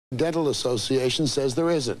Dental Association says there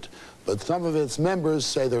isn't, but some of its members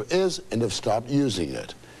say there is and have stopped using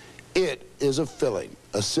it. It is a filling,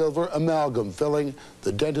 a silver amalgam filling,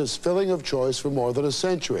 the dentist's filling of choice for more than a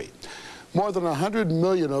century. More than 100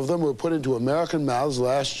 million of them were put into American mouths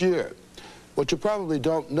last year. What you probably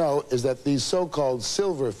don't know is that these so-called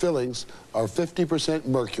silver fillings are 50%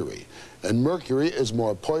 mercury, and mercury is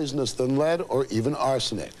more poisonous than lead or even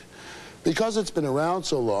arsenic. Because it's been around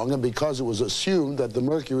so long and because it was assumed that the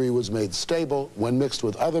mercury was made stable when mixed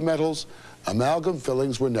with other metals, amalgam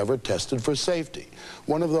fillings were never tested for safety,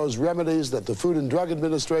 one of those remedies that the Food and Drug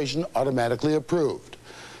Administration automatically approved.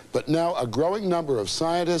 But now a growing number of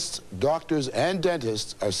scientists, doctors, and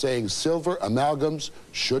dentists are saying silver amalgams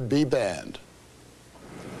should be banned.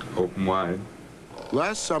 Open wide.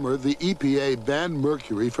 Last summer, the EPA banned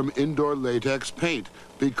mercury from indoor latex paint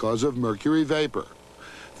because of mercury vapor.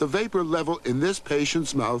 The vapor level in this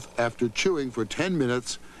patient's mouth after chewing for 10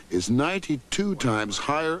 minutes is 92 times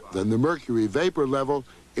higher than the mercury vapor level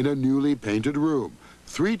in a newly painted room,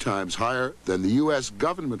 3 times higher than the U.S.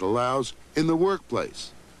 government allows in the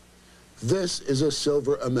workplace. This is a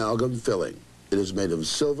silver amalgam filling. It is made of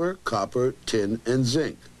silver, copper, tin, and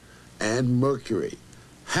zinc, and mercury.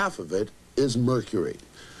 Half of it is mercury.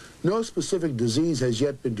 No specific disease has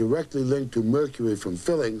yet been directly linked to mercury from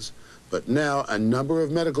fillings, but now a number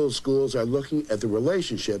of medical schools are looking at the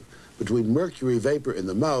relationship between mercury vapor in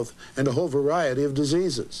the mouth and a whole variety of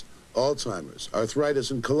diseases. Alzheimer's,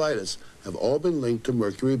 arthritis, and colitis have all been linked to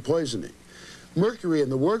mercury poisoning. Mercury in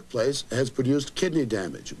the workplace has produced kidney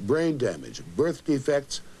damage, brain damage, birth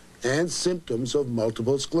defects, and symptoms of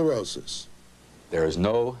multiple sclerosis. There is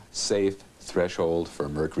no safe threshold for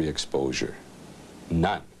mercury exposure.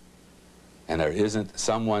 None. And there isn't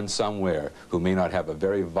someone somewhere who may not have a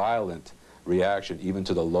very violent reaction even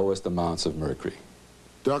to the lowest amounts of mercury.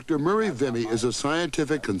 Dr. Murray Vimy is a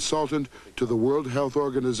scientific consultant to the World Health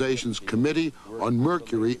Organization's Committee on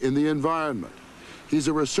Mercury in the Environment. He's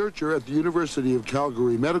a researcher at the University of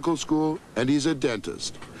Calgary Medical School, and he's a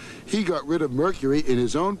dentist. He got rid of mercury in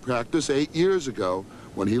his own practice 8 years ago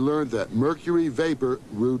when he learned that mercury vapor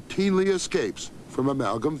routinely escapes from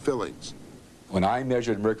amalgam fillings. When I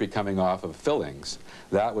measured mercury coming off of fillings,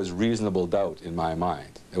 that was reasonable doubt in my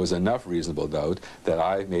mind. There was enough reasonable doubt that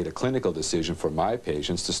I made a clinical decision for my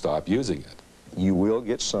patients to stop using it. You will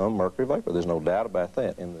get some mercury vapor. There's no doubt about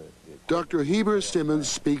that. Dr. Heber Simmons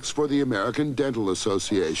speaks for the American Dental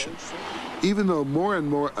Association. Even though more and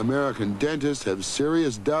more American dentists have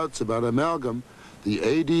serious doubts about amalgam, the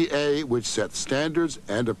ADA, which sets standards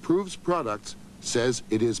and approves products, says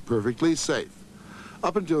it is perfectly safe.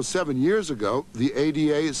 Up until 7 years ago, the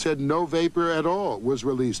ADA said no vapor at all was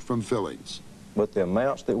released from fillings. But the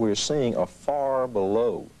amounts that we're seeing are far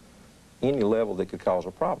below any level that could cause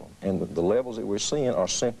a problem. And the levels that we're seeing are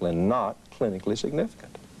simply not clinically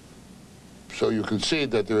significant. So you concede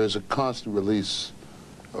that there is a constant release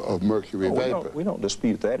of mercury vapor? We don't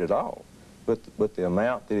dispute that at all. But the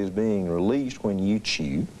amount that is being released when you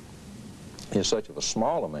chew is such of a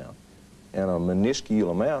small amount and a minuscule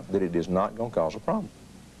amount that it is not going to cause a problem.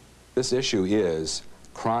 This issue is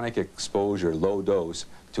chronic exposure, low dose,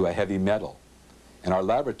 to a heavy metal. And our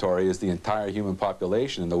laboratory is the entire human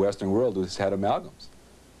population in the Western world who's had amalgams.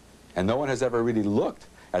 And no one has ever really looked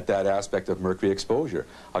at that aspect of mercury exposure.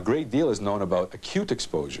 A great deal is known about acute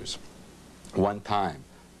exposures, 1 time,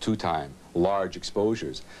 2 time, large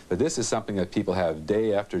exposures. But this is something that people have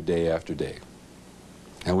day after day after day.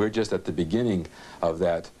 And we're just at the beginning of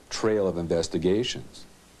that trail of investigations.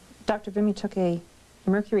 Dr. Vimy took a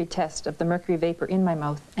mercury test of the mercury vapor in my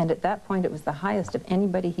mouth, and at that point it was the highest of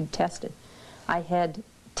anybody he'd tested. I had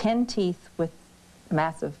 10 teeth with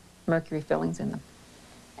massive mercury fillings in them.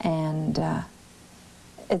 And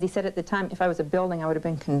as he said at the time, if I was a building, I would have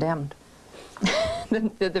been condemned.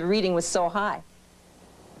 The reading was so high.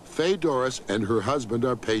 Faye Doris and her husband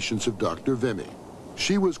are patients of Dr. Vimy.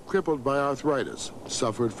 She was crippled by arthritis,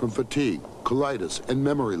 suffered from fatigue, colitis, and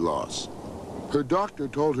memory loss. Her doctor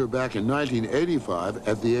told her back in 1985,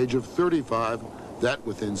 at the age of 35, that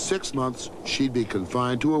within 6 months, she'd be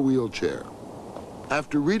confined to a wheelchair.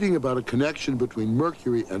 After reading about a connection between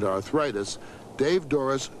mercury and arthritis, Dave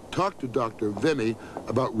Doris talked to Dr. Vimy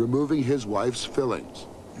about removing his wife's fillings.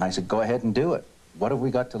 I said, go ahead and do it. What have we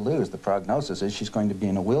got to lose? The prognosis is she's going to be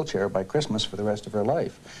in a wheelchair by Christmas for the rest of her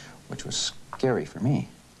life, which was scary for me.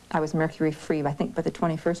 I was mercury-free, I think, by the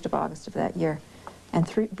 21st of August of that year. And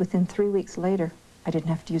within 3 weeks later, I didn't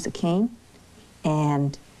have to use a cane,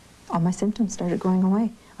 and all my symptoms started going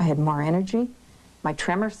away. I had more energy. My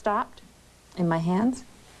tremor stopped in my hands.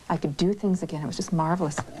 I could do things again. It was just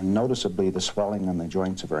marvelous. And noticeably, the swelling on the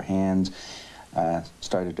joints of her hands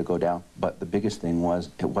started to go down. But the biggest thing was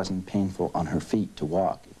it wasn't painful on her feet to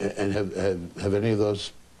walk. And have any of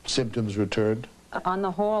those symptoms returned? On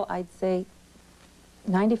the whole, I'd say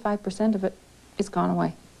 95% of it is gone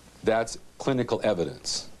away. That's clinical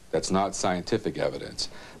evidence. That's not scientific evidence.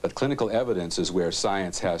 But clinical evidence is where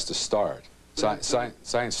science has to start.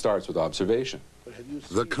 Science starts with observation.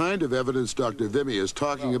 The kind of evidence Dr. Vimy is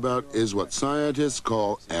talking about is what scientists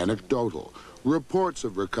call anecdotal, reports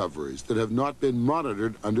of recoveries that have not been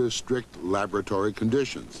monitored under strict laboratory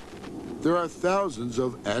conditions. There are thousands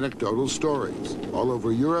of anecdotal stories all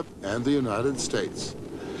over Europe and the United States.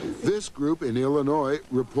 This group in Illinois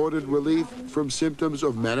reported relief from symptoms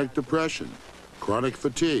of manic depression, chronic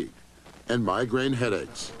fatigue, and migraine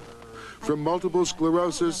headaches, from multiple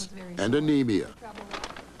sclerosis and anemia.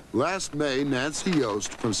 Last May, Nancy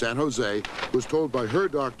Yost from San Jose was told by her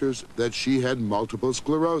doctors that she had multiple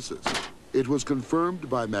sclerosis. It was confirmed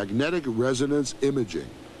by magnetic resonance imaging,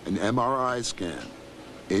 an MRI scan.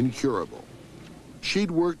 Incurable.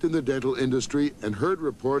 She'd worked in the dental industry and heard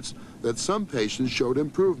reports that some patients showed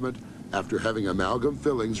improvement after having amalgam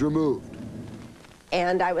fillings removed.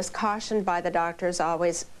 And I was cautioned by the doctors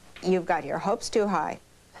always, you've got your hopes too high.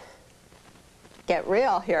 Get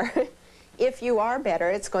real here. If you are better,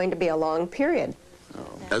 it's going to be a long period.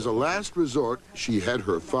 As a last resort, she had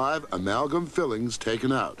her 5 amalgam fillings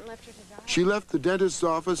taken out. She left the dentist's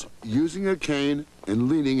office using a cane and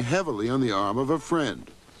leaning heavily on the arm of a friend.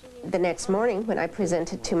 The next morning, when I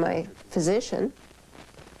presented to my physician,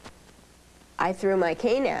 I threw my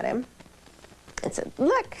cane at him and said,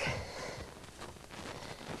 look.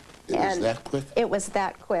 It was that quick? It was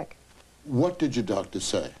that quick. What did your doctor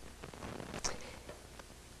say?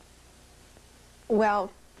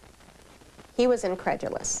 Well, he was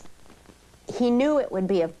incredulous. He knew it would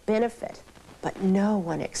be of benefit, but no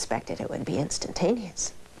one expected it would be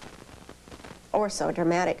instantaneous or so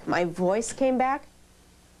dramatic. My voice came back.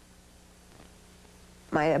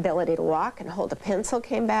 My ability to walk and hold a pencil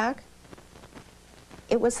came back.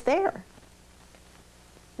 It was there.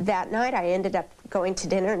 That night, I ended up going to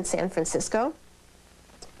dinner in San Francisco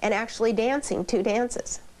and actually dancing 2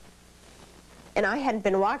 dances. And I hadn't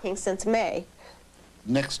been walking since May.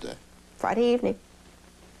 Next day? Friday evening,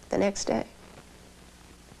 the next day.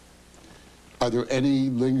 Are there any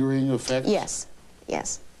lingering effects? Yes,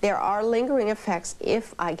 yes. There are lingering effects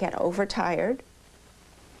if I get overtired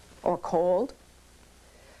or cold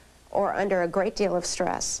or under a great deal of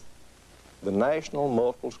stress. The National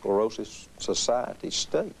Multiple Sclerosis Society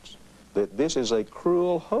states that this is a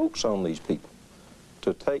cruel hoax on these people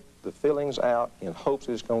to take the fillings out in hopes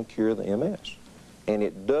that it's going to cure the MS. And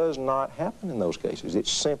it does not happen in those cases. It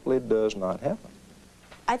simply does not happen.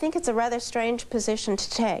 I think it's a rather strange position to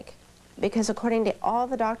take because according to all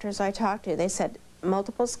the doctors I talked to, they said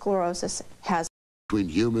multiple sclerosis has between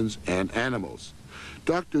humans and animals.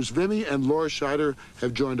 Doctors Vimy and Lorscheider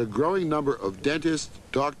have joined a growing number of dentists,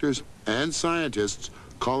 doctors, and scientists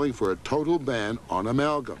calling for a total ban on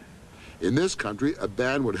amalgam. In this country, a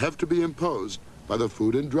ban would have to be imposed by the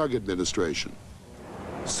Food and Drug Administration.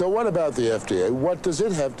 So what about the FDA? What does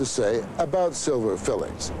it have to say about silver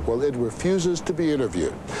fillings? Well, it refuses to be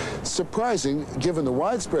interviewed. Surprising, given the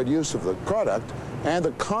widespread use of the product and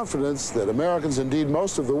the confidence that Americans, indeed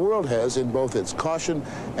most of the world, has in both its caution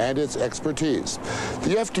and its expertise.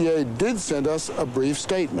 The FDA did send us a brief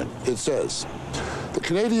statement. It says, the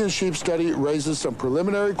Canadian sheep study raises some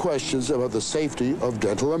preliminary questions about the safety of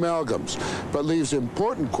dental amalgams, but leaves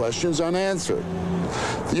important questions unanswered.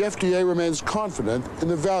 The FDA remains confident in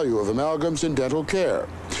the value of amalgams in dental care.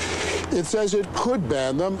 It says it could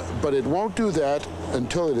ban them, but it won't do that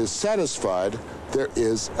until it is satisfied there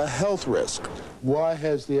is a health risk. Why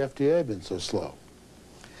has the FDA been so slow?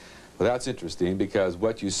 Well, that's interesting because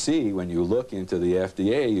what you see when you look into the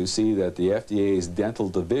FDA, you see that the FDA's dental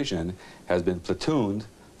division has been platooned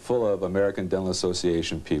full of American Dental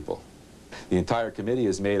Association people. The entire committee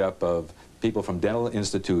is made up of people from dental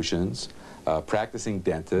institutions, practicing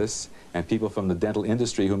dentists, and people from the dental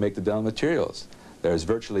industry who make the dental materials. There's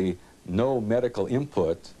virtually no medical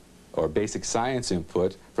input or basic science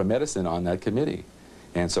input from medicine on that committee.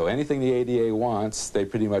 And so anything the ADA wants, they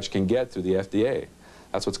pretty much can get through the FDA.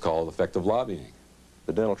 That's what's called effective lobbying.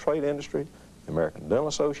 The dental trade industry, the American Dental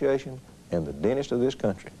Association, and the dentists of this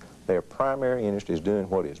country, their primary interest is doing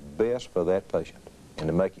what is best for that patient and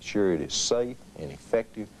to making sure it is safe and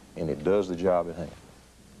effective and it does the job at hand.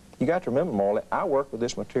 You got to remember, Marley, I work with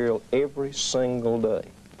this material every single day.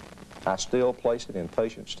 I still place it in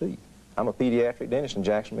patients' teeth. I'm a pediatric dentist in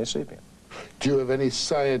Jackson, Mississippi. Do you have any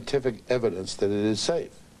scientific evidence that it is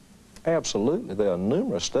safe? Absolutely. There are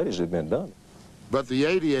numerous studies that have been done. But the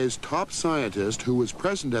ADA's top scientist who was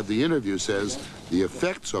present at the interview says the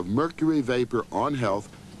effects of mercury vapor on health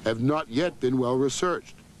have not yet been well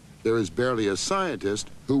researched. There is barely a scientist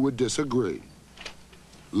who would disagree.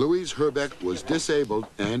 Louise Herbeck was disabled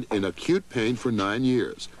and in acute pain for 9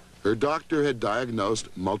 years. Her doctor had diagnosed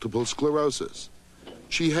multiple sclerosis.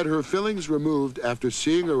 She had her fillings removed after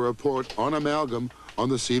seeing a report on amalgam on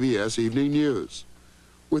the CBS Evening News.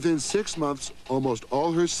 Within 6 months, almost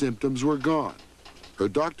all her symptoms were gone. Her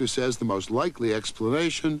doctor says the most likely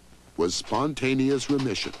explanation was spontaneous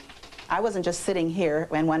remission. I wasn't just sitting here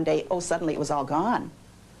and one day, oh, suddenly it was all gone.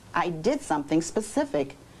 I did something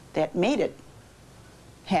specific that made it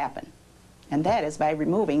happen, and that is by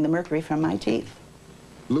removing the mercury from my teeth.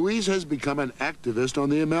 Louise has become an activist on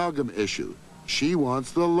the amalgam issue. She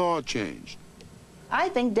wants the law changed. I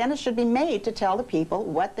think dentists should be made to tell the people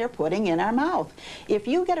what they're putting in our mouth. If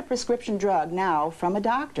you get a prescription drug now from a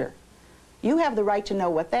doctor, you have the right to know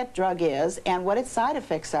what that drug is and what its side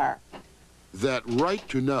effects are. That right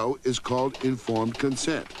to know is called informed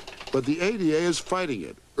consent. But the ADA is fighting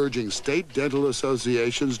it, urging state dental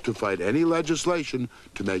associations to fight any legislation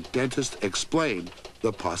to make dentists explain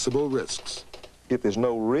the possible risks. If there's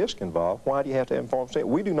no risk involved, why do you have to have informed consent?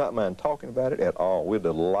 We do not mind talking about it at all. We're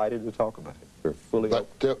delighted to talk about it. We're fully open.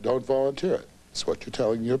 But don't volunteer it. It's what you're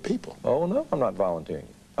telling your people. Oh, no, I'm not volunteering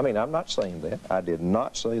it. I mean, I'm not saying that. I did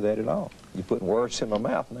not say that at all. You're putting words in my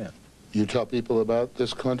mouth now. You tell people about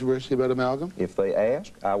this controversy about amalgam? If they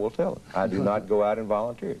ask, I will tell them. I do not go out and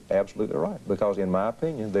volunteer it. Absolutely right. Because in my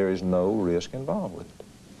opinion, there is no risk involved with it.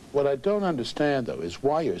 What I don't understand, though, is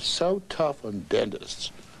why you're so tough on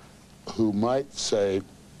dentists who might say,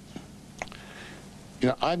 you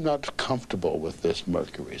know, I'm not comfortable with this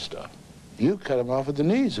mercury stuff. You cut him off at the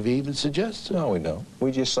knees if he even suggests it. No, we don't.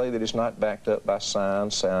 We just say that it's not backed up by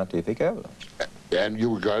sound scientific evidence. And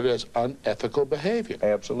you regard it as unethical behavior.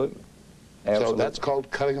 Absolutely. Absolutely. So that's called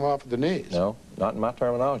cutting him off at the knees. No, not in my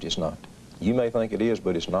terminology, it's not. You may think it is,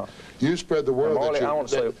 but it's not. You spread the word Marley,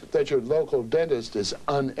 that your local dentist is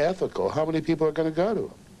unethical. How many people are going to go to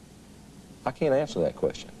him? I can't answer that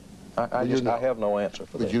question. I have no answer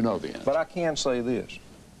for that. But you know the answer. But I can say this.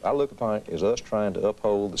 I look upon it as us trying to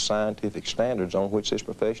uphold the scientific standards on which this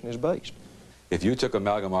profession is based. If you took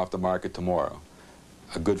amalgam off the market tomorrow,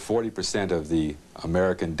 a good 40% of the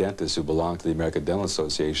American dentists who belong to the American Dental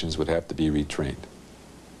Associations would have to be retrained.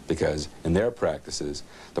 Because in their practices,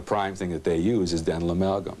 the prime thing that they use is dental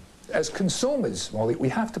amalgam. As consumers, Molly, we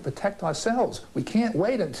have to protect ourselves. We can't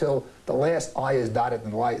wait until the last I is dotted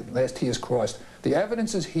and the last T is crossed. The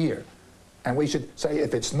evidence is here. And we should say,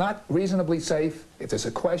 if it's not reasonably safe, if there's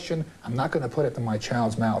a question, I'm not going to put it in my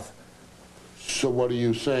child's mouth. So what are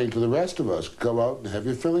you saying to the rest of us? Go out and have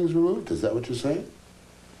your fillings removed? Is that what you're saying?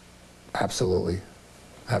 Absolutely.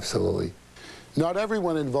 Absolutely. Not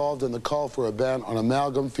everyone involved in the call for a ban on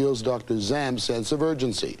amalgam feels Dr. Zam's sense of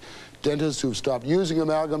urgency. Dentists who've stopped using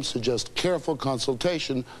amalgam suggest careful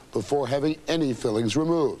consultation before having any fillings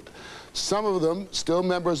removed. Some of them, still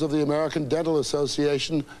members of the American Dental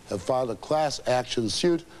Association, have filed a class action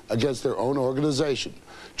suit against their own organization,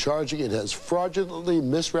 charging it has fraudulently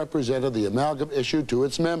misrepresented the amalgam issue to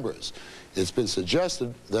its members. It's been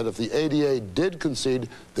suggested that if the ADA did concede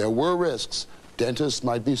there were risks, dentists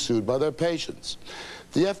might be sued by their patients.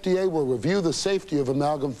 The FDA will review the safety of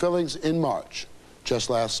amalgam fillings in March. Just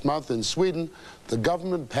last month in Sweden, the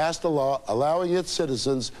government passed a law allowing its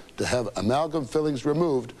citizens to have amalgam fillings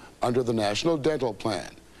removed under the National Dental Plan.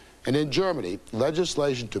 And in Germany,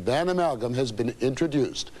 legislation to ban amalgam has been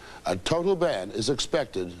introduced. A total ban is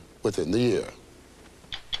expected within the year.